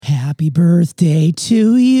Happy birthday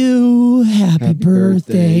to you. Happy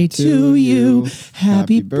birthday to you.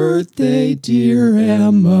 Happy birthday, dear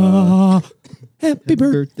Emma. Happy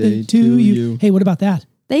birthday to you. Hey, what about that?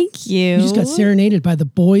 Thank you. You just got serenaded by the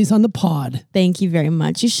boys on the pod. Thank you very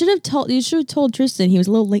much. You should have told Tristan he was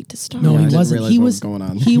a little late to start. No, Yeah, he wasn't. He was going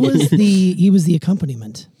on. He was the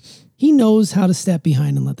accompaniment. He knows how to step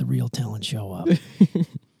behind and let the real talent show up.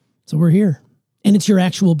 So we're here. And it's your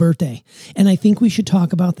actual birthday. And I think we should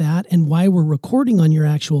talk about that and why we're recording on your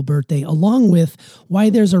actual birthday, along with why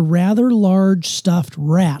there's a rather large stuffed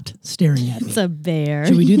rat staring at me. It's a bear.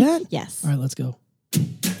 Should we do that? Yes. All right, let's go.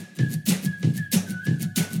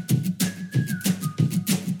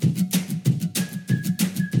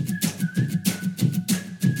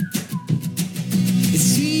 It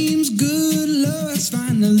seems good luck's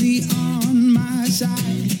finally on my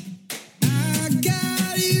side. I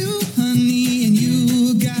got you, honey, and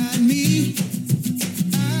you got me.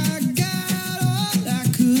 I got all I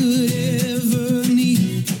could ever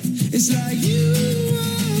need. It's like you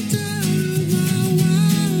walked out of my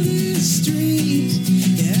wildest dreams.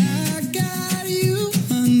 Yeah, I got you,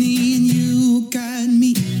 honey, and you got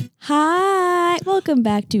me. Hi. Welcome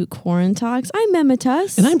back to Quarant Talks. I'm Emma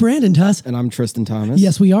Tuss. And I'm Brandon Tuss. And I'm Tristan Thomas.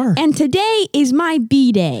 Yes, we are. And today is my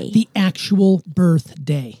B-Day The actual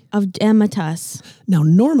birthday. of Emma Tuss. Now,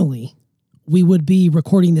 normally, we would be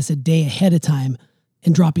recording this a day ahead of time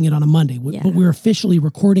and dropping it on a Monday. Yeah. But we're officially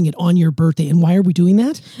recording it on your birthday. And why are we doing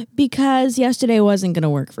that? Because yesterday wasn't going to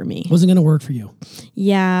work for me. Wasn't going to work for you.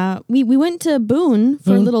 Yeah. We went to Boone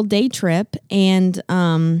for a little day trip, and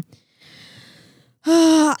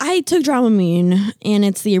I took Dramamine, and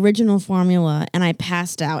it's the original formula, and I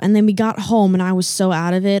passed out. And then we got home, and I was so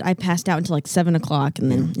out of it, I passed out until like 7 o'clock,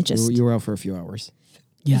 and then it just... You were out for a few hours.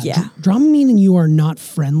 Yeah. Dramamine and you are not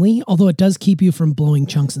friendly, although it does keep you from blowing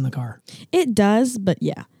chunks in the car. It does, but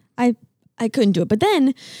yeah, I couldn't do it. But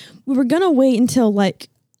then we were going to wait until like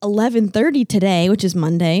 11:30 today, which is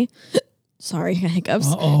Monday. Sorry,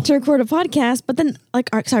 hiccups. To record a podcast, but then like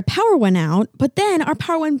our power went out, but then our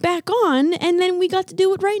power went back on, and then we got to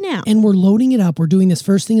do it right now. And we're loading it up. We're doing this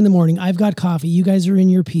first thing in the morning. I've got coffee. You guys are in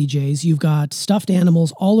your PJs. You've got stuffed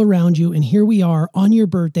animals all around you. And here we are on your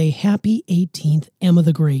birthday. Happy 18th, Emma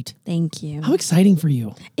the Great. Thank you. How exciting for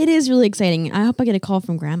you. It is really exciting. I hope I get a call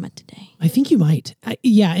from Grandma today. I think you might.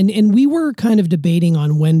 And we were kind of debating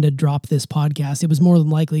on when to drop this podcast. It was more than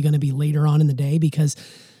likely going to be later on in the day because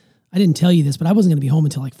I didn't tell you this, but I wasn't going to be home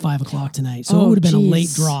until like 5 o'clock tonight. So it would have been a late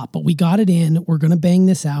drop, but we got it in. We're going to bang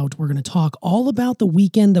this out. We're going to talk all about the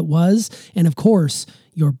weekend that was. And of course,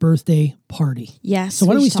 your birthday party. Yes. So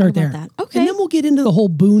why don't we start there? That. Okay. And then we'll get into the whole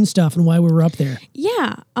Boone stuff and why we were up there.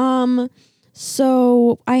 Yeah.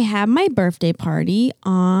 So I had my birthday party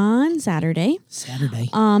on Saturday.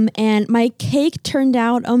 And my cake turned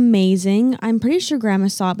out amazing. I'm pretty sure Grandma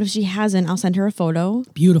saw it, but if she hasn't, I'll send her a photo.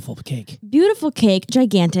 Beautiful cake. Beautiful cake,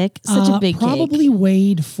 gigantic, such a big probably cake.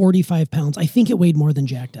 weighed 45 pounds. I think it weighed more than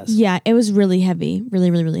Jack does. Yeah, it was really heavy,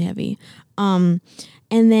 really, really, really heavy. And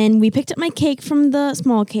then we picked up my cake from the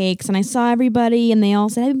small cakes, and I saw everybody, and they all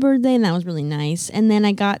said happy birthday, and that was really nice. And then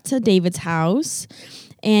I got to David's house,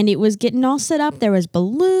 and it was getting all set up. There was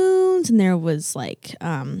balloons, and there was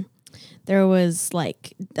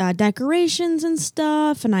decorations and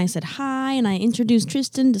stuff. And I said hi, and I introduced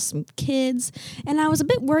Tristan to some kids. And I was a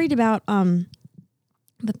bit worried about the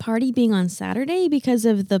party being on Saturday because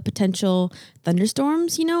of the potential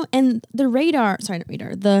thunderstorms, and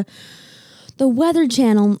the Weather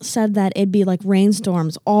Channel said that it'd be like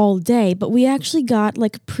rainstorms all day, but we actually got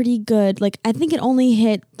like pretty good, like I think it only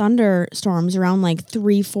hit thunderstorms around like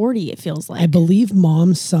 3:40, it feels like. I believe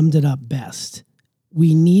Mom summed it up best.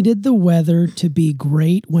 We needed the weather to be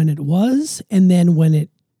great when it was, and then when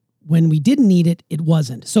we didn't need it, it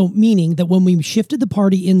wasn't. So meaning that when we shifted the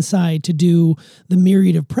party inside to do the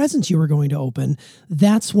myriad of presents you were going to open,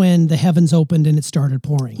 that's when the heavens opened and it started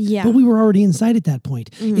pouring. Yeah. But we were already inside at that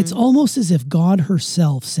point. Mm-hmm. It's almost as if God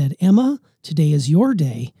herself said, Emma, today is your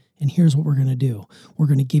day. And here's what we're going to do. We're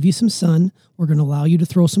going to give you some sun. We're going to allow you to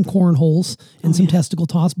throw some cornholes and some testicle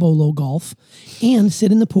toss bolo golf and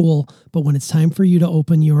sit in the pool. But when it's time for you to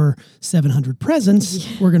open your 700 presents,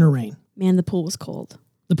 we're going to rain. Man, the pool was cold.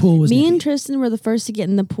 The pool was Me nippy. and Tristan were the first to get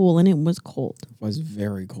in the pool, and it was cold. It was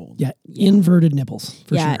very cold. Yeah, inverted nipples.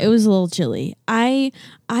 For sure. It was a little chilly. I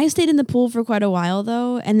stayed in the pool for quite a while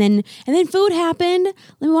though, and then food happened.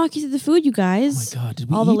 Let me walk you through the food, you guys. Oh my God, did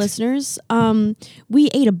we all the eat? listeners? We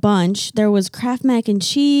ate a bunch. There was Kraft mac and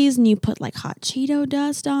cheese, and you put like hot Cheeto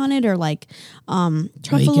dust on it, or like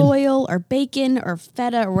truffle oil, or bacon, or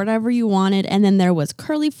feta, or whatever you wanted. And then there was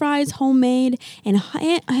curly fries, homemade, and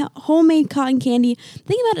homemade cotton candy. The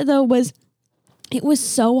thing thing about it though was it was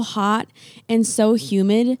so hot and so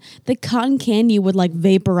humid. The cotton candy would like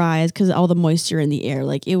vaporize because all the moisture in the air.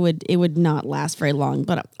 Like it would not last very long.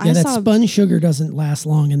 But that spun sugar doesn't last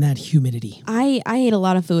long in that humidity. I ate a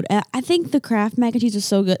lot of food. I think the Kraft mac and cheese is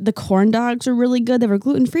so good. The corn dogs are really good. They were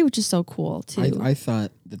gluten free, which is so cool too. I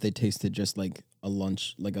thought that they tasted just like a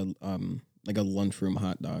lunch, like a lunchroom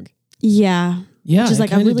hot dog. Yeah. Yeah, which is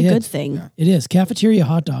like a really good thing. Yeah. It is. Cafeteria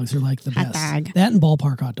hot dogs are like the Hot best. dog. That and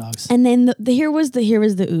ballpark hot dogs. And then here was the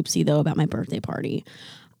oopsie though about my birthday party.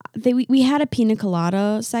 We had a pina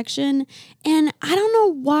colada section, and I don't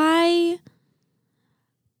know why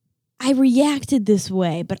I reacted this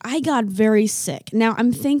way, but I got very sick. Now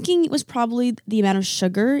I'm thinking it was probably the amount of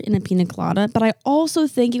sugar in a pina colada, but I also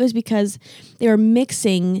think it was because they were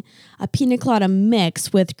mixing a pina colada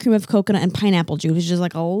mix with cream of coconut and pineapple juice, which is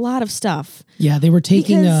like a lot of stuff. Yeah, they were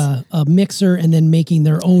taking a mixer and then making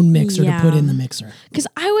their own mixer to put in the mixer. Because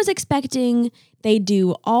I was expecting they'd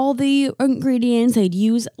do all the ingredients, they'd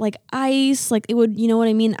use like ice, like it would, you know what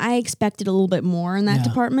I mean? I expected a little bit more in that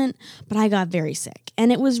department, but I got very sick,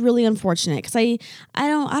 and it was really unfortunate because I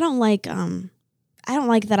don't like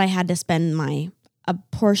that I had to spend a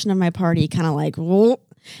portion of my party kind of like, whoa.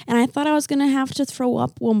 And I thought I was going to have to throw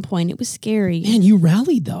up one point. It was scary. Man, you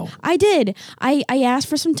rallied though. I did. I asked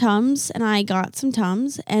for some Tums, and I got some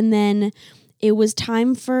Tums, and then it was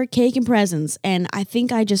time for cake and presents. And I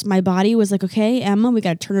think my body was like, okay, Emma, we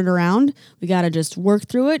got to turn it around. We got to just work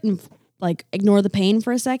through it and like ignore the pain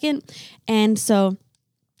for a second. And so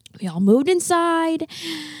we all moved inside,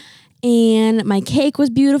 and my cake was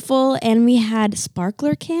beautiful, and we had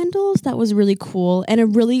sparkler candles. That was really cool. And a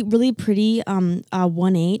really, really pretty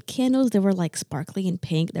 1-8 candles. They were like sparkly and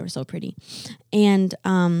pink. They were so pretty. And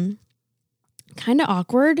kind of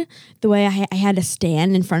awkward the way I had to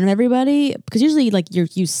stand in front of everybody, because usually like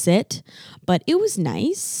you sit, but it was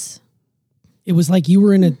nice. It was like you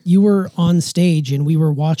were on stage and we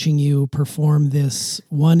were watching you perform this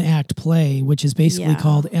 1-act play, which is basically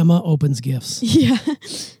called Emma Opens Gifts. Yeah.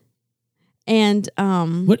 And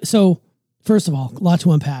so first of all, a lot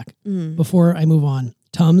to unpack. Before I move on,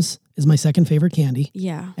 Tums is my second favorite candy.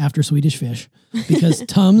 Yeah. After Swedish Fish, because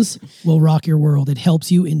Tums will rock your world. It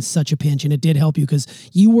helps you in such a pinch, and it did help you because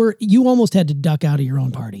you almost had to duck out of your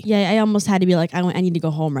own party. Yeah, I almost had to be like, I need to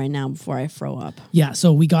go home right now before I throw up. Yeah,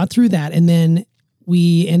 so we got through that, and then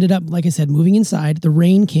we ended up, like I said, moving inside. The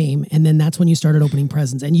rain came, and then that's when you started opening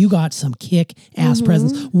presents, and you got some kick-ass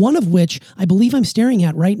presents, one of which I believe I'm staring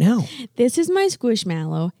at right now. This is my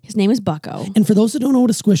Squishmallow. His name is Bucko. And for those that don't know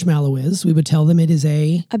what a Squishmallow is, we would tell them it is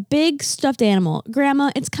a big stuffed animal.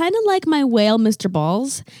 Grandma, it's kind of like my whale, Mr.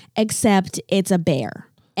 Balls, except it's a bear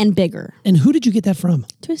and bigger. And who did you get that from?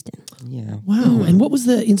 Tristan. Yeah. Wow. And what was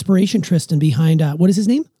the inspiration, Tristan, behind, what is his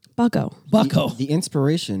name? Bucko. Bucko. The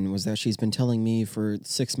inspiration was that she's been telling me for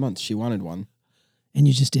 6 months she wanted one. And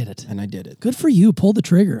you just did it. And I did it. Good for you. Pull the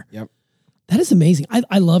trigger. Yep. That is amazing.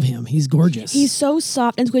 I love him. He's gorgeous. He's so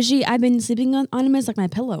soft and squishy. I've been sleeping on him as like my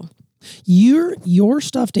pillow. Your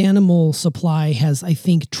stuffed animal supply has, I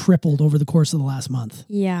think, tripled over the course of the last month.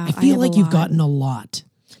 Yeah. I feel like you've gotten a lot.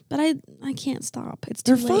 But I can't stop. It's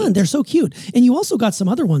too They're late. fun. They're so cute. And you also got some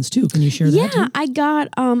other ones too. Can you share that too? Yeah,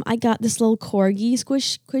 I got this little corgi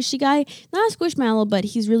squishy guy. Not a Squishmallow, but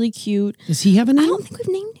he's really cute. Does he have a name? I don't think we've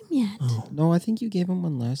named him yet. Oh. No, I think you gave him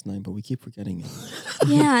one last night, but we keep forgetting it.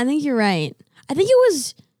 Yeah, I think you're right. I think it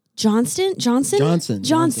was Johnson.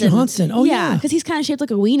 Oh yeah, because he's kind of shaped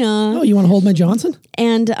like a wiener. Oh, you want to hold my Johnson?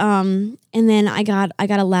 And then I got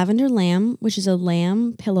a lavender lamb, which is a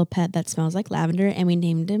lamb pillow pet that smells like lavender, and we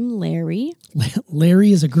named him Larry.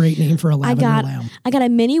 Larry is a great name for a lavender lamb. I got a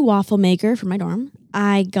mini waffle maker for my dorm.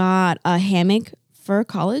 I got a hammock for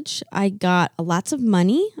college. I got lots of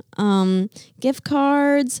money, gift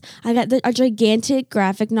cards. I got a gigantic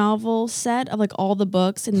graphic novel set of like all the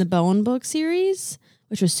books in the Bowen book series,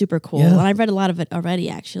 which was super cool. Yeah. And I've read a lot of it already,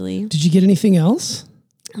 actually. Did you get anything else?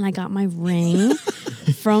 And I got my ring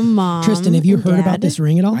from Mom. Tristan, have you and heard Dad. about this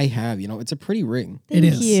ring at all? I have. It's a pretty ring. Thank it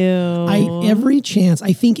is. you. Every chance.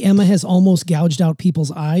 I think Emma has almost gouged out people's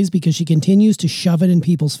eyes because she continues to shove it in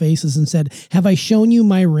people's faces and said, "Have I shown you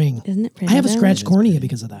my ring?" Isn't it pretty? I have a though? scratched cornea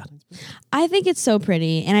because of that. I think it's so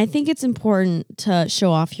pretty, and I think it's important to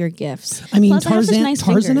show off your gifts. I mean, Plus, I have such nice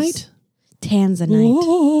fingers. Tarzanite? Tanzanite.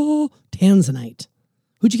 Oh, Tanzanite.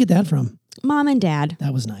 Who'd you get that from? Mom and Dad.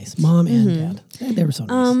 That was nice. Mom and Dad. They were so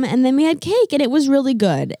nice. And then we had cake, and it was really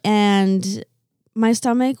good. And my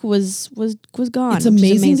stomach was gone. It's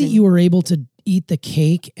amazing that you were able to eat the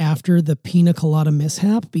cake after the pina colada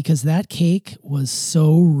mishap because that cake was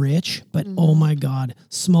so rich. But oh my God,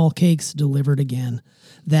 small cakes delivered again.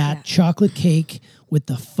 That chocolate cake with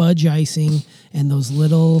the fudge icing and those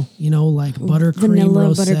little, like buttercream Vanilla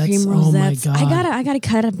rosettes. buttercream Oh my rosettes. God. I gotta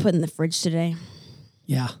cut it and put it in the fridge today.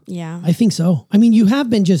 Yeah. Yeah. I think so. I mean, you have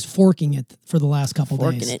been just forking it for the last couple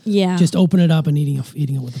days. It, yeah. Just open it up and eating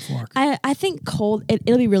it with a fork. I think cold.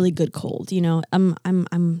 It'll be really good cold.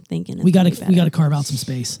 I'm thinking We got to carve out some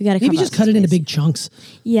space. We gotta maybe carve just out cut some it into space. big chunks.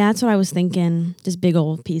 Yeah, that's what I was thinking. Just big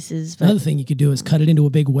old pieces. But Another thing you could do is cut it into a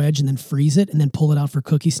big wedge and then freeze it and then pull it out for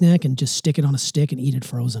cookie snack and just stick it on a stick and eat it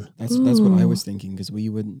frozen. That's what I was thinking because we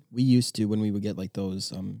used to when we would get like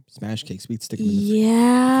those smash cakes, we'd stick them in the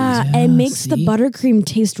yeah, freezer. it makes See? the buttercream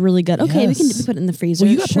taste really good. Okay, we can Yes. put it in the freezer.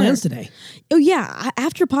 Well, you got Sure. plans today. Oh yeah,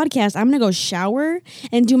 after podcast, I'm gonna go shower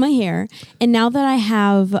and do my hair. And now that I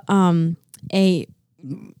have a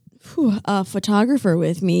photographer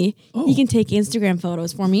with me, he can take Instagram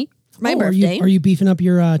photos for me for my birthday. Are you beefing up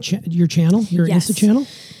your channel, your Yes. Insta channel?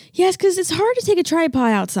 Yes, because it's hard to take a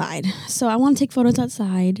tripod outside, so I want to take photos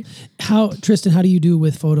outside. Tristan, how do you do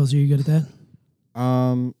with photos? Are you good at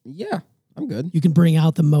that? Yeah, I'm good. You can bring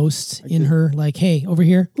out the most in her, like, hey, over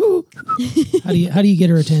here. Woo. How do you get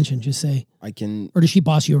her attention? Just say, I can. or does she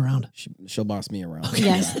boss you around? She'll boss me around.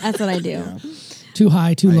 Yes, that's what I do. Too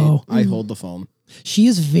high, too low. I hold the phone. She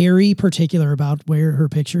is very particular about where her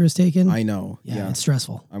picture is taken. I know. Yeah, Yeah, it's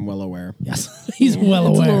stressful. I'm well aware. Yes, he's well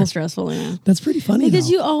It's a aware. little stressful, yeah. That's pretty funny. Because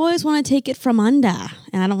though. you always want to take it from under,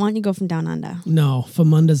 and I don't want you to go from down under. No,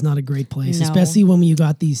 Famunda's not a great place, No. especially when you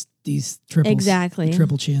got these triples. Exactly. the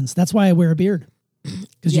triple chins. That's why I wear a beard.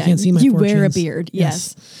 Because you can't see my You four wear chins. a beard,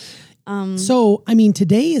 yes. So, I mean,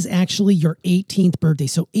 today is actually your 18th birthday.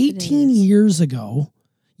 So 18 years ago,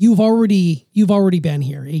 you've already been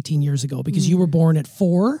here 18 years ago because you were born at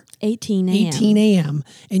 18 a.m. 18 a.m.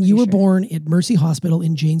 and you were born at Mercy Hospital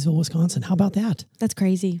in Janesville, Wisconsin. How about that? That's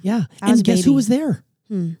crazy. Yeah. I was And guess who baby. was there?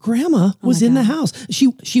 Grandma was in the house.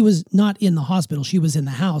 She was not in the hospital. She was in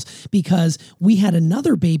the house because we had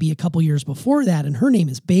another baby a couple years before that, and her name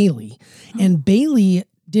is Bailey. And Bailey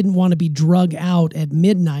didn't want to be drug out at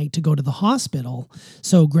midnight to go to the hospital,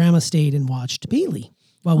 so Grandma stayed and watched Bailey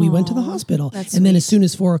while we went to the hospital. that's And then as sweet. soon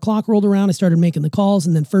as 4 o'clock rolled around, I started making the calls,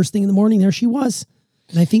 and then first thing in the morning, there she was.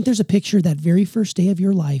 And I think there's a picture that very first day of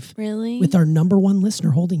your life Really? with our number one listener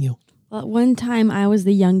holding you. Well, one time I was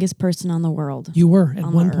the youngest person on the world. You were at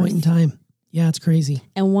On one the point in earth. time. Yeah, it's crazy.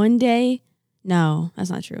 And one day, no, that's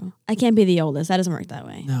not true. I can't be the oldest. That doesn't work that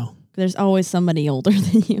way. No, There's always somebody older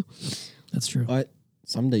than you. that's true. But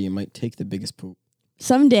someday you might take the biggest poop.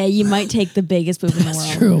 Someday you might take the biggest poop in the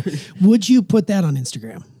That's world. true. Would you put that on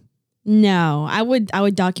Instagram? No, I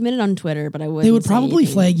would document it on Twitter, but I wouldn't. They would say probably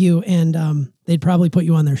anything. flag you, and they'd probably put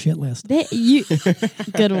you on their shit list.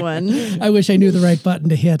 Good one. I wish I knew the right button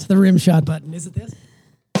to hit. The rim shot button. Is it this?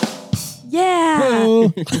 Yeah.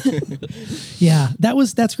 Yeah,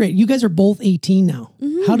 that's great. You guys are both 18 now.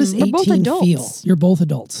 How does We're 18 both adults. feel? You're both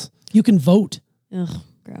adults. You can vote. Ugh,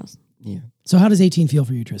 gross. Yeah. So how does 18 feel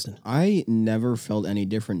for you, Tristan? I never felt any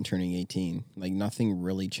different turning 18. Like nothing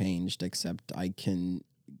really changed except I can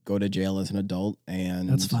go to jail as an adult and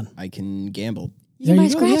That's fun. I can gamble. You can There buy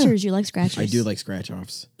you go, yeah. scratchers. You like scratchers. I do like scratch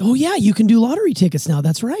offs. Oh yeah, you can do lottery tickets now.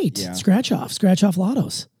 That's right. Yeah. Scratch off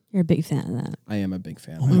lottos. You're a big fan of that. I am a big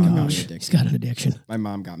fan. Oh My my mom got me gosh, addicted. he's got an addiction. My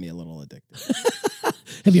mom got me a little addicted.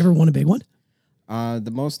 Have you ever won a big one?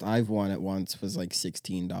 The most I've won at once was like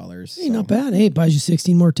 $16. Hey, not bad. Hey, it buys you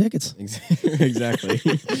 16 more tickets. Exactly.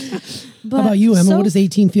 But How about you, Emma? so What does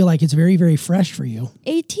 18 feel like? It's very, very fresh for you.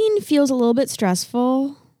 18 feels a little bit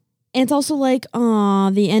stressful. And it's also like,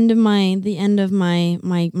 the end of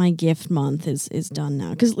my gift month is done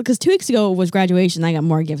now. Because 2 weeks ago was graduation. I got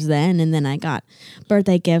more gifts then, and then I got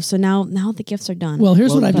birthday gifts. So now the gifts are done. Well,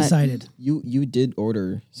 here's Well, what I've but- decided. You did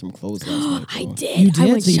order some clothes last night. I though. did. You I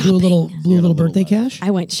did? went So you shopping. blew a little little birthday less. cash?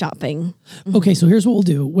 I went shopping. Okay, so here's what we'll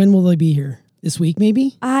do. When will they be here? This week,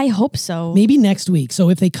 maybe? I hope so. Maybe next week. So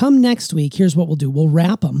if they come next week, here's what we'll do. We'll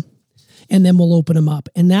wrap them and then we'll open them up.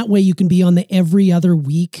 And that way you can be on the every other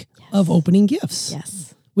week of opening gifts.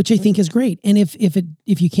 Yes. Which I think is great. And if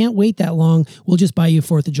you can't wait that long, we'll just buy you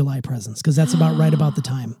 4th of July presents because that's about right about the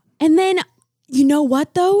time. And then, you know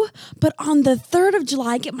what though? But on the 3rd of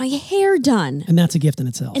July, I get my hair done. And that's a gift in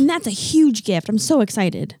itself. And that's a huge gift. I'm so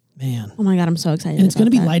excited. Man. Oh my God, I'm so excited. And it's going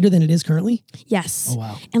to be about that. lighter than it is currently? Yes. Oh,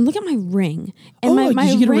 wow. And look at my ring. And Oh, my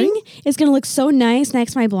did you get a ring, ring? is going to look so nice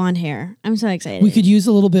next to my blonde hair. I'm so excited. We could use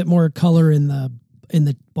a little bit more color in the in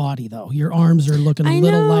the body though. Your arms are looking a I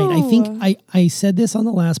little light. I think know. I said this on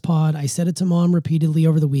the last pod. I said it to Mom repeatedly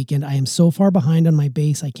over the weekend. I am so far behind on my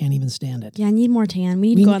base, I can't even stand it. Yeah, I need more tan.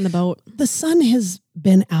 We need to go on the boat. The sun has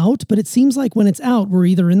been out, but it seems like when it's out, we're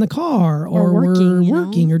either in the car or working, we're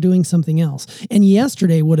working or doing something else. And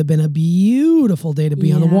yesterday would have been a beautiful day to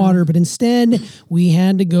be on the Yeah. water, but instead we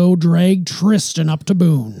had to go drag Tristan up to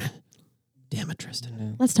Boone. Damn it,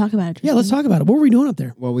 Tristan. Let's talk about it. Yeah, let's talk about it. What were we doing up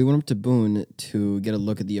there? Well, we went up to Boone to get a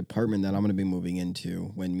look at the apartment that I'm going to be moving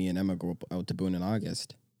into when me and Emma go out to Boone in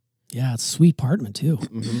August. Yeah, it's a sweet apartment too.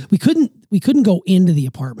 We couldn't go into the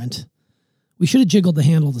apartment. We should have jiggled the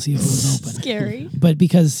handle to see if it was open. Scary. But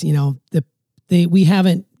because, you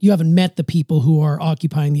haven't met the people who are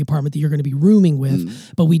occupying the apartment that you're going to be rooming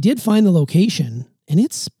with, but we did find the location and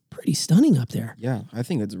it's pretty stunning up there. Yeah, I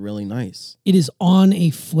think it's really nice. It is on a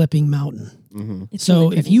flipping mountain. It's So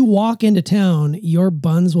really if you walk into town, your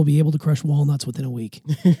buns will be able to crush walnuts within a week.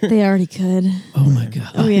 pretty. They already could. Oh my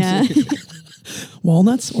God. Oh yeah.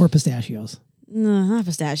 Walnuts or pistachios? No, not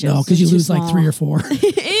pistachios. No, because you They're too lose like 3 or 4.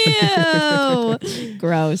 Ew.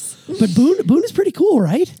 Gross. But Boone is pretty cool,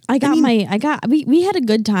 right? We had a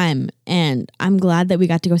good time, and I'm glad that we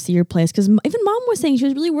got to go see your place because even Mom was saying she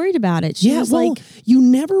was really worried about it. She was like, you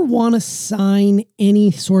never want to sign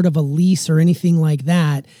any sort of a lease or anything like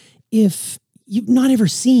that if you're not ever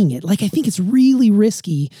seeing it. Like, I think it's really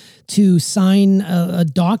risky to sign a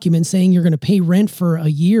document saying you're going to pay rent for a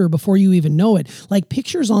year before you even know it. Like,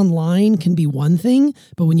 pictures online can be one thing,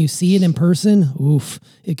 but when you see it in person, oof,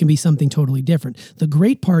 it can be something totally different. The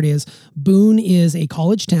great part is Boone is a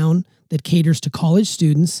college town that caters to college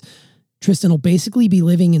students. Tristan will basically be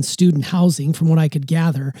living in student housing from what I could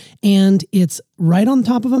gather. And it's right on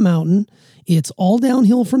top of a mountain. It's all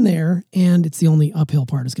downhill from there. And it's the only uphill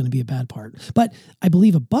part is going to be a bad part. But I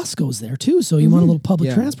believe a bus goes there too. So you want a little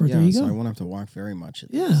public transport. There you so go. I won't have to walk very much.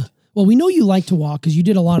 At Yeah. least. Well, we know you like to walk because you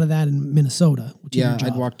did a lot of that in Minnesota. Which is Yeah, your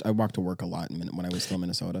job. I walked to work a lot when I was still in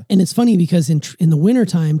Minnesota. And it's funny because in the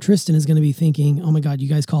wintertime, Tristan is going to be thinking, oh my God, you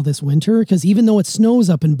guys call this winter? Because even though it snows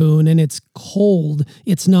up in Boone and it's cold,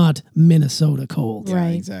 it's not Minnesota cold. Yeah,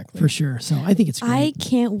 Right. exactly. For sure. So I think it's great. I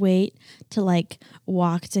can't wait to like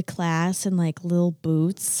walk to class in like little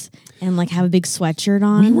boots and like have a big sweatshirt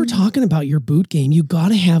on. We were talking about your boot game. You got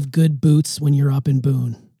to have good boots when you're up in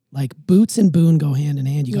Boone. Like boots and Boone go hand in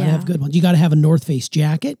hand. You got to Yeah. have good ones. You got to have a North Face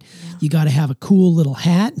jacket. You got to have a cool little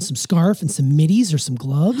hat and some scarf and some middies or some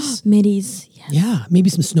gloves. Middies. Yes. Yeah, maybe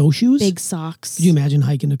some snowshoes. Big socks. Could you imagine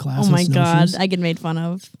hiking to class? Oh my with God. snowshoes? I get made fun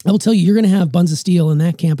of. I will tell you, you're going to have buns of steel in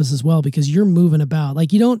that campus as well because you're moving about.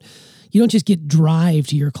 Like you don't just get drive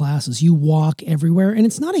to your classes. You walk everywhere, and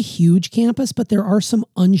it's not a huge campus, but there are some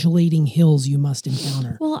undulating hills you must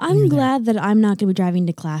encounter. Well, I'm glad that I'm not going to be driving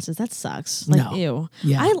to classes. That sucks. Like, No. ew.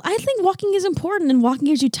 Yeah. I think walking is important, and walking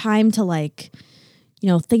gives you time to like,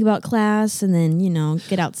 think about class and then,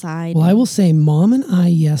 get outside. Well, I will say, Mom and I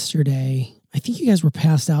yesterday, I think you guys were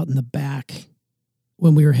passed out in the back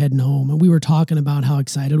when we were heading home, and we were talking about how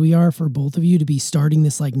excited we are for both of you to be starting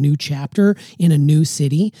this like new chapter in a new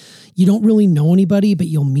city. You don't really know anybody, but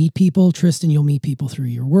you'll meet people. Tristan, you'll meet people through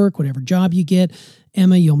your work, whatever job you get.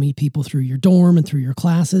 Emma, you'll meet people through your dorm and through your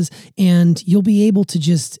classes, and you'll be able to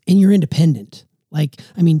and you're independent. Like,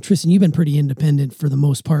 I mean, Tristan, you've been pretty independent for the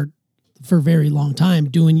most part for a very long time,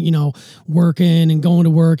 doing, working and going to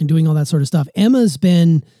work and doing all that sort of stuff. Emma's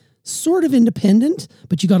been sort of independent,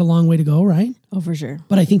 but you got a long way to go, right? Oh, for sure.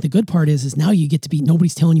 But I think the good part is now you get to be,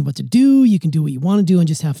 nobody's telling you what to do. You can do what you want to do and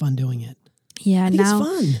just have fun doing it. Yeah, I think now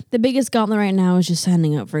it's fun. the biggest gauntlet right now is just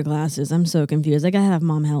signing up for classes. I'm so confused. I gotta have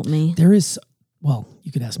Mom help me. There is, well,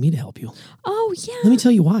 you could ask me to help you. Oh yeah. Let me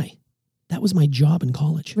tell you why. That was my job in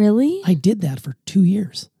college. Really? I did that for 2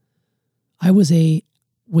 years. I was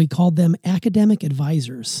we called them academic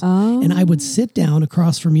advisors. Oh. And I would sit down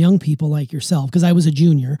across from young people like yourself, because I was a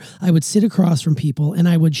junior. I would sit across from people and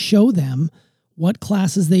I would show them what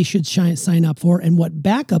classes they should sign up for and what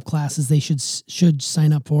backup classes they should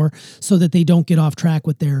sign up for so that they don't get off track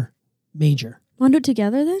with their major. Want to do it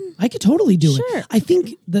together then? I could totally do Sure. it. I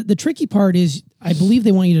think the tricky part is I believe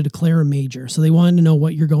they want you to declare a major. So they wanted to know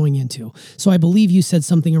what you're going into. So I believe you said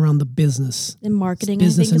something around the business. And marketing,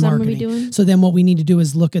 Business I think, and is what I'm going marketing. to be doing. So then what we need to do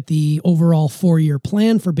is look at the overall 4-year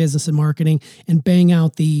plan for business and marketing and bang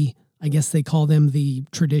out the I guess they call them the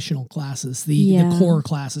traditional classes, the core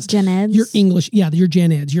classes. Gen Eds? Your English, your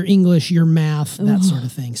Gen Eds, your English, your math, that sort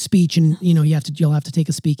of thing. Speech, and you'll have to take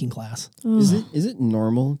a speaking class. Is it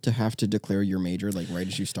normal to have to declare your major like right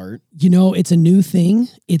as you start? It's a new thing.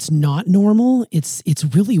 It's not normal. It's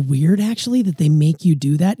really weird actually that they make you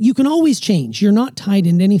do that. You can always change. You're not tied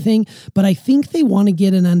into anything, but I think they want to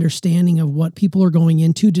get an understanding of what people are going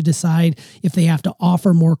into to decide if they have to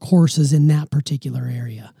offer more courses in that particular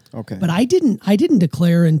area. Okay. But I didn't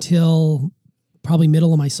declare until probably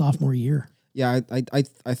middle of my sophomore year. Yeah, I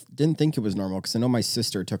didn't think it was normal because I know my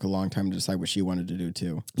sister took a long time to decide what she wanted to do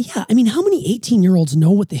too. Yeah, I mean, how many 18-year-olds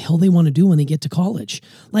know what the hell they want to do when they get to college?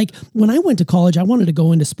 Like when I went to college, I wanted to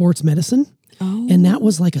go into sports medicine. Oh. And that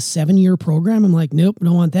was like a 7-year program. I'm like, nope,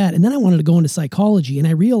 don't want that. And then I wanted to go into psychology. And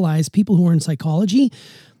I realized people who are in psychology,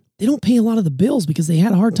 they don't pay a lot of the bills because they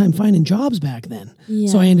had a hard time finding jobs back then.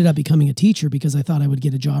 Yeah. So I ended up becoming a teacher because I thought I would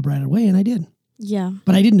get a job right away, and I did. Yeah.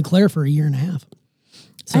 But I didn't declare for a year and a half.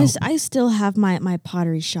 So, I still have my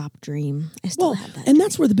pottery shop dream. I still have that. And dream.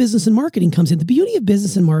 that's where the business and marketing comes in. The beauty of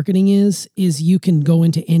business and marketing is you can go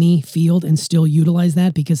into any field and still utilize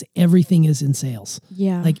that because everything is in sales.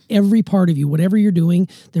 Yeah. Like every part of you, whatever you're doing,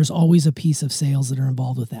 there's always a piece of sales that are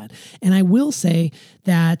involved with that. And I will say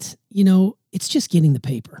that, it's just getting the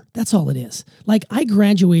paper. That's all it is. Like I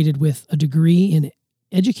graduated with a degree in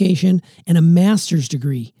education and a master's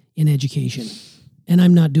degree in education. And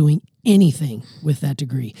I'm not doing anything with that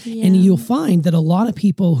degree. Yeah. And you'll find that a lot of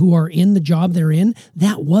people who are in the job they're in,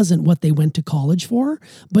 that wasn't what they went to college for,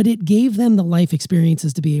 but it gave them the life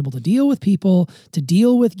experiences to be able to deal with people, to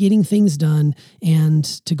deal with getting things done, and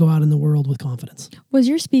to go out in the world with confidence. Was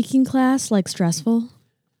your speaking class like stressful?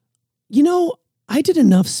 I did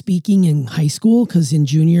enough speaking in high school because in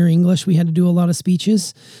junior English, we had to do a lot of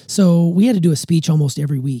speeches. So we had to do a speech almost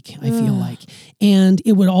every week, I feel like. And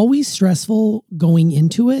it would always stressful going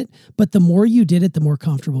into it. But the more you did it, the more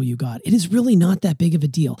comfortable you got. It is really not that big of a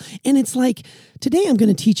deal. And it's like, today I'm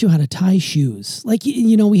going to teach you how to tie shoes. Like,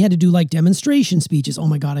 we had to do like demonstration speeches. Oh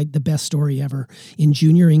my God, the best story ever. In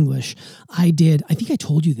junior English, I think I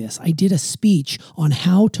told you this. I did a speech on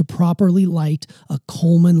how to properly light a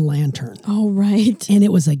Coleman lantern. Oh, right. And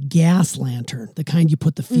it was a gas lantern, the kind you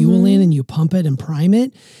put the fuel in and you pump it and prime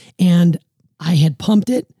it. And I had pumped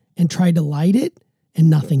it and tried to light it and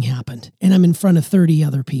nothing happened. And I'm in front of 30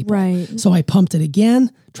 other people. Right. So I pumped it again,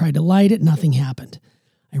 tried to light it, nothing happened.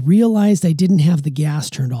 I realized I didn't have the gas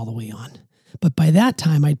turned all the way on. But by that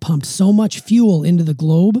time, I'd pumped so much fuel into the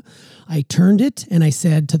globe, I turned it and I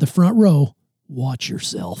said to the front row, watch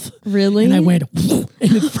yourself. Really? And I went, and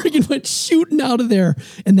it freaking went shooting out of there.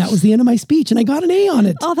 And that was the end of my speech. And I got an A on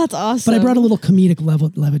it. Oh, that's awesome. But I brought a little comedic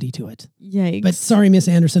levity to it. Yikes. But sorry, Miss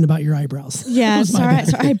Anderson, about your eyebrows. Yeah, sorry,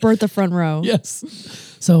 I burnt the front row. Yes.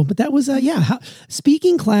 So, but that was,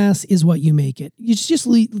 speaking class is what you make it. You just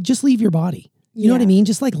leave your body. You know what I mean?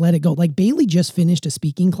 Just like let it go. Like Bailey just finished a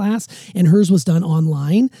speaking class and hers was done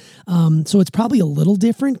online. So it's probably a little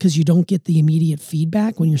different because you don't get the immediate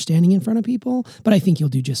feedback when you're standing in front of people, but I think you'll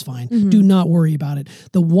do just fine. Mm-hmm. Do not worry about it.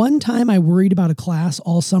 The one time I worried about a class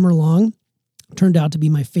all summer long turned out to be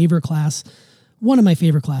my favorite class. One of my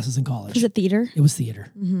favorite classes in college. Was it theater? It was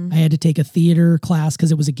theater. Mm-hmm. I had to take a theater class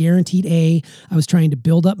because it was a guaranteed A. I was trying to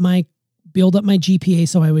build up my GPA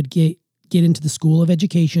so I would get into the School of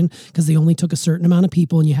Education because they only took a certain amount of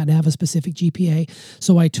people and you had to have a specific GPA.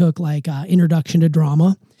 So I took like introduction to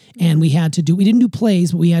drama and we didn't do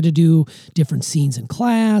plays, but we had to do different scenes in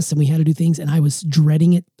class and we had to do things. And I was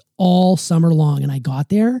dreading it all summer long. And I got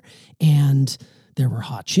there and there were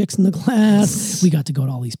hot chicks in the class. We got to go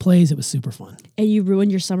to all these plays. It was super fun. And you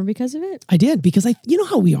ruined your summer because of it? I did because you know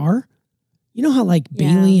how we are. You know how like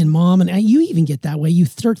Bailey and Mom and you even get that way. You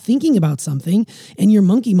start thinking about something and your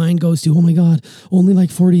monkey mind goes to, oh my God, only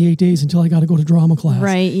like 48 days until I got to go to drama class.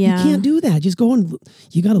 Right, yeah. You can't do that. Just go and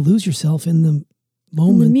you got to lose yourself in the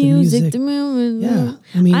moment. The music. Yeah.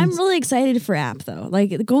 I mean, I'm really excited for App though.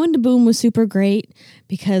 Like going to Boom was super great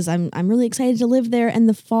because I'm really excited to live there and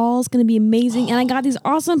the fall's going to be amazing. And I got these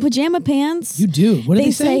awesome pajama pants. You do. What did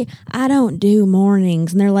they say? I don't do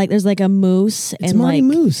mornings. And they're like, there's like a moose. It's Marty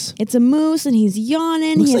Moose. It's a moose and he's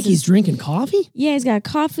yawning. Looks like he's drinking coffee. Yeah, he's got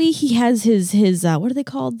coffee. He has his what are they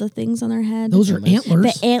called? The things on their head. Those are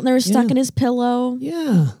antlers. The antlers stuck in his pillow.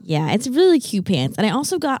 Yeah. Yeah, it's really cute pants. And I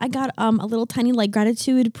also got a little tiny like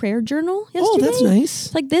gratitude prayer journal yesterday. Oh, that's nice.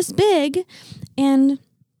 It's like this big. And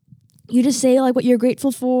you just say like what you're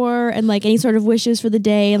grateful for and like any sort of wishes for the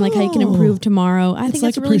day and like how you can improve tomorrow. I think like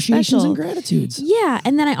it's really appreciations special. and gratitudes. Yeah.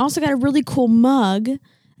 And then I also got a really cool mug.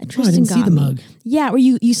 Tristan didn't got see the me. mug. Yeah, where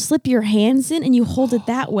you slip your hands in and you hold it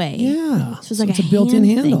that way. Yeah. So it's like it's a built-in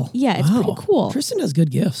hand thing. handle. Yeah, it's pretty cool. Tristan does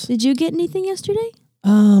good gifts. Did you get anything yesterday?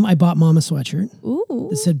 I bought Mom a sweatshirt Ooh.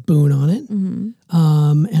 that said Boone on it.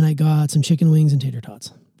 And I got some chicken wings and tater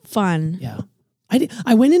tots. Fun. Yeah.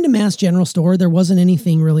 I went into Mass General Store. There wasn't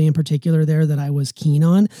anything really in particular there that I was keen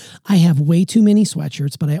on. I have way too many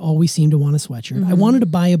sweatshirts, but I always seem to want a sweatshirt. I wanted to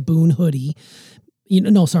buy a Boone hoodie.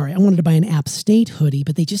 I wanted to buy an App State hoodie,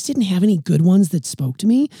 but they just didn't have any good ones that spoke to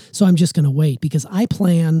me. So I'm just going to wait because I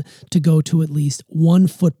plan to go to at least one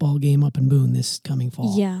football game up in Boone this coming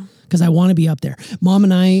fall. Yeah. Because I want to be up there.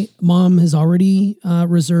 Mom has already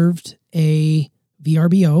reserved a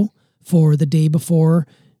VRBO for the day before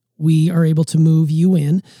we are able to move you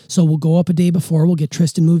in. So we'll go up a day before. We'll get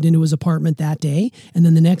Tristan moved into his apartment that day. And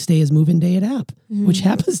then the next day is move-in day at App, which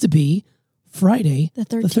happens to be Friday The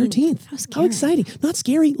 13th. How scary. How exciting. Not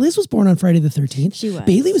scary. Liz was born on Friday the 13th. She was.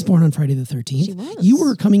 Bailey was born on Friday the 13th. She was. You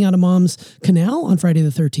were coming out of Mom's canal on Friday the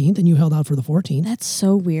 13th and you held out for the 14th. That's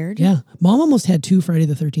so weird. Yeah. Mom almost had 2 Friday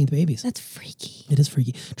the 13th babies. That's freaky. It is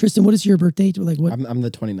freaky. Tristan, what is your birthday? Like what? I'm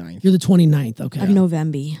the 29th. You're the 29th. Okay. Of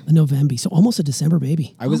November. A November. So almost a December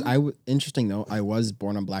baby. Interesting though. I was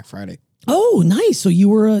born on Black Friday. Oh, nice. So you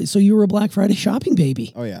were a Black Friday shopping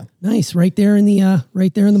baby. Oh yeah. Nice. Right there in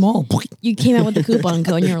the mall. You came out with the coupon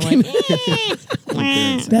code and you were like,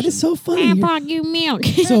 That is so funny. I bought you milk.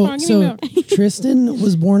 So Tristan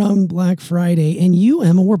was born on Black Friday, and you,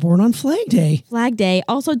 Emma, were born on Flag Day. Flag Day,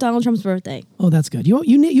 also Donald Trump's birthday. Oh, that's good.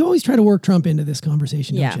 You always try to work Trump into this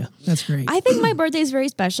conversation, don't you? That's great. I think my birthday is very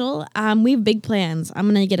special. We have big plans. I'm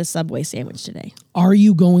gonna get a Subway sandwich today. Are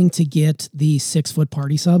you going to get the 6-foot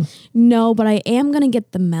party sub? No, but I am gonna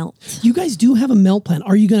get the melt. You guys do have a melt plan.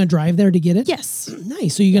 Are you going to drive there to get it? Yes.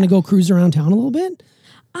 Nice. So you're going to go cruise around town a little bit?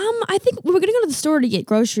 I think we're gonna go to the store to get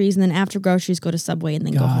groceries, and then after groceries, go to Subway and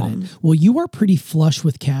then go home. Well, you are pretty flush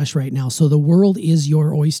with cash right now, so the world is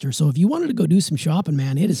your oyster. So if you wanted to go do some shopping,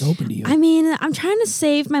 man, it is open to you. I mean, I'm trying to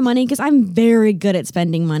save my money because I'm very good at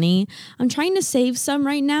spending money. I'm trying to save some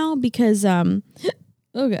right now because, oh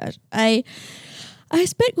gosh, I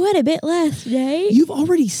spent quite a bit last day. You've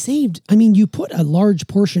already saved. I mean, you put a large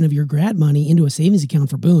portion of your grad money into a savings account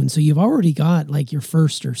for Boone, so you've already got like your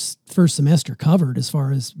first semester covered as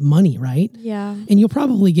far as money, right? Yeah. And you'll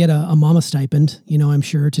probably get a mama stipend, I'm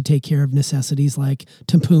sure, to take care of necessities like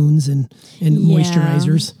tampons and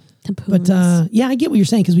moisturizers. Tampons. But yeah, I get what you're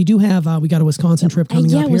saying because we do have we got a Wisconsin trip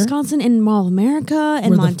coming up here. Wisconsin and Mall of America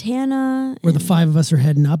and Montana. Where the 5 of us are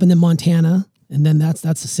heading up, and then Montana. And then that's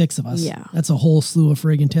the 6 of us. Yeah. That's a whole slew of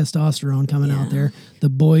friggin' testosterone coming out there. The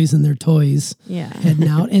boys and their toys heading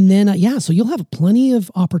out. And then, so you'll have plenty of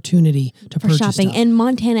opportunity to purchase shopping. stuff. And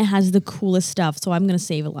Montana has the coolest stuff, so I'm going to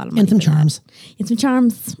save a lot of money. And some charms. And some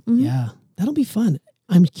charms. Mm-hmm. Yeah, that'll be fun.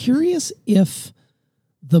 I'm curious if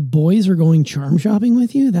the boys are going charm shopping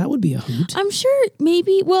with you. That would be a hoot. I'm sure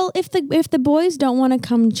maybe, well, if the boys don't want to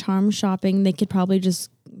come charm shopping, they could probably just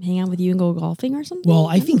hang out with you and go golfing or something? Well,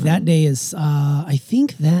 I think that day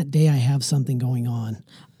I have something going on.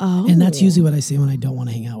 Oh. And that's usually what I say when I don't want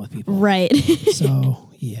to hang out with people. Right. So,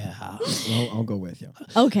 yeah. Well, I'll go with you.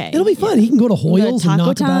 Okay. It'll be fun. He can go to Hoyle's and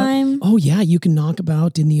knock time. about. Oh, yeah. You can knock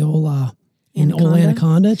about in the old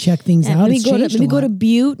Anaconda, check things out. Maybe go to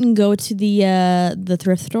Butte and go to the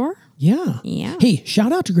thrift store. Yeah. Yeah. Hey,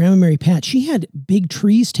 shout out to Grandma Mary Pat. She had big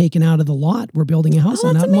trees taken out of the lot we're building a house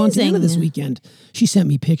on out in Montana this weekend. She sent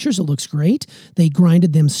me pictures. It looks great. They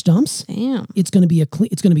grinded them stumps. Damn. It's going to be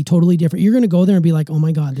it's going to be totally different. You're going to go there and be like, "Oh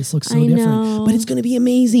my god, this looks so different." Know. But it's going to be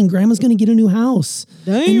amazing. Grandma's going to get a new house.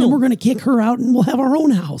 Damn. And then we're going to kick her out and we'll have our own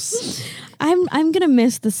house. I'm gonna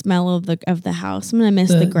miss the smell of the house. I'm gonna miss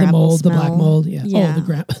the gravel mold, smell. the black mold. Yeah. Yeah.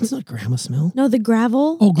 Oh, it's not grandma smell. No, the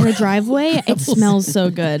gravel in the driveway. It smells so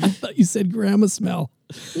good. I thought you said grandma smell.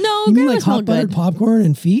 No, you mean grandma like smell hot buttered good. popcorn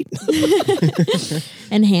and feet?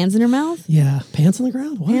 And hands in her mouth. Yeah, pants on the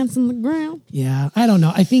ground. What? Pants on the ground. Yeah, I don't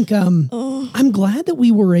know. I think I'm glad that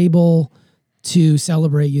we were able to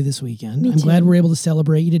celebrate you this weekend. I'm glad we're able to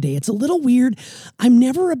celebrate you today. It's a little weird. I'm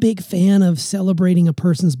never a big fan of celebrating a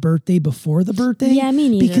person's birthday before the birthday. Yeah, me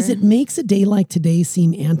neither. Because it makes a day like today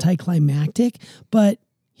seem anticlimactic. But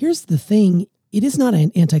here's the thing. It is not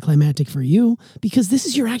anticlimactic for you because this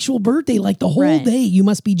is your actual birthday. Like the whole day, you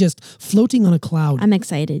must be just floating on a cloud. I'm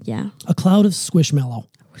excited, yeah. A cloud of Squishmallow.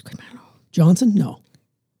 Johnson? No.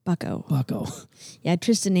 Bucko. Bucko. Yeah,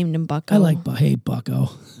 Tristan named him Bucko. I like, hey,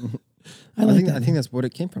 Bucko. I like I think that's what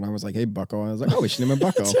it came from. I was like, hey, Bucko. I was like, oh, we should name him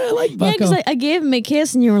Bucko. I like Yeah, Bucko. because I gave him a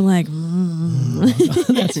kiss, and you were like,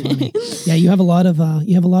 That's funny. Yeah, you have a lot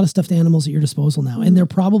of stuffed animals at your disposal now, and they're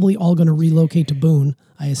probably all going to relocate to Boone,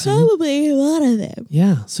 I assume. probably a lot of them.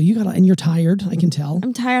 Yeah, so and you're tired, I can tell.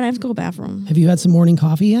 I'm tired. I have to go to the bathroom. Have you had some morning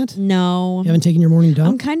coffee yet? No. You haven't taken your morning dump?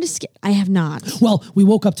 I'm kind of scared. I have not. Well, we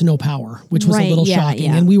woke up to no power, which was a Right, little yeah, shocking,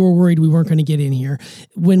 yeah. and we were worried we weren't going to get in here.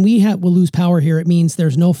 When we'll lose power here, it means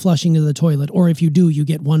there's no flushing of the toilet, or if you do, you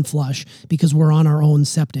get one flush because we're on our own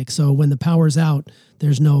septic. So when the power's out,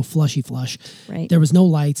 there's no flushy flush. Right. There was no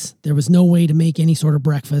lights. There was no way to make any sort of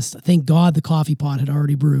breakfast. Thank God the coffee pot had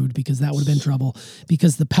already brewed because that would have been trouble.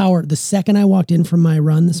 Because the second I walked in from my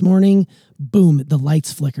run this morning, boom, the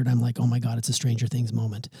lights flickered. I'm like, oh my God, it's a Stranger Things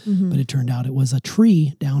moment. But it turned out it was a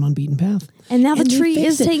tree down on Beaten Path. And now the they tree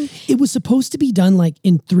fixed is it. It was supposed to be done like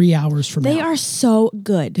in 3 hours from now. They are so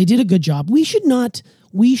good. They did a good job. We should not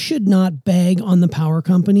bag on the power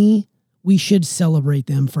company. We should celebrate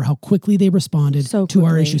them for how quickly they responded So to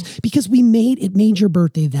our quickly. issues because it made your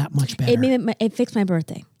birthday that much better. It fixed my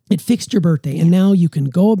birthday. It fixed your birthday, and now you can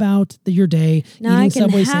go about your day Now I eating can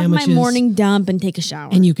Subway have sandwiches, my morning dump and take a shower.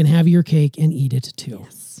 and you can have your cake and eat it too.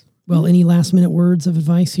 Well, any last minute words of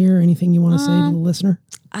advice here? Anything you want to say to the listener?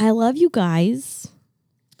 I love you guys.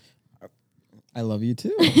 I love you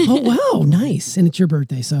too. Oh, wow. Nice. And it's your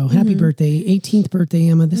birthday. So happy birthday. 18th birthday,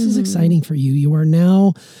 Emma. This is exciting for you. You are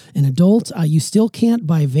now an adult. You still can't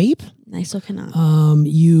buy vape. I still cannot.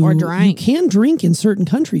 Or drink. You can drink in certain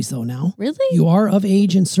countries, though, now. Really? You are of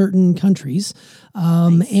age in certain countries.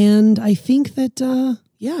 And I think that,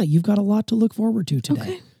 you've got a lot to look forward to today.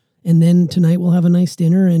 Okay. And then tonight we'll have a nice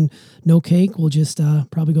dinner and no cake. We'll just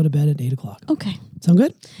probably go to bed at 8 o'clock. Okay. Sound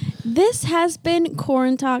good? This has been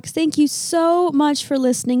Corn Talks. Thank you so much for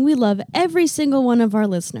listening. We love every single one of our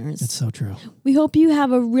listeners. That's so true. We hope you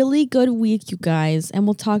have a really good week, you guys, and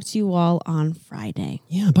we'll talk to you all on Friday.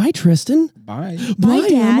 Yeah. Bye, Tristan. Bye. Bye,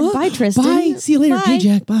 Dad. Emma. Bye, Tristan. Bye. See you later. Bye. Hey,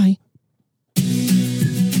 Jack. Bye.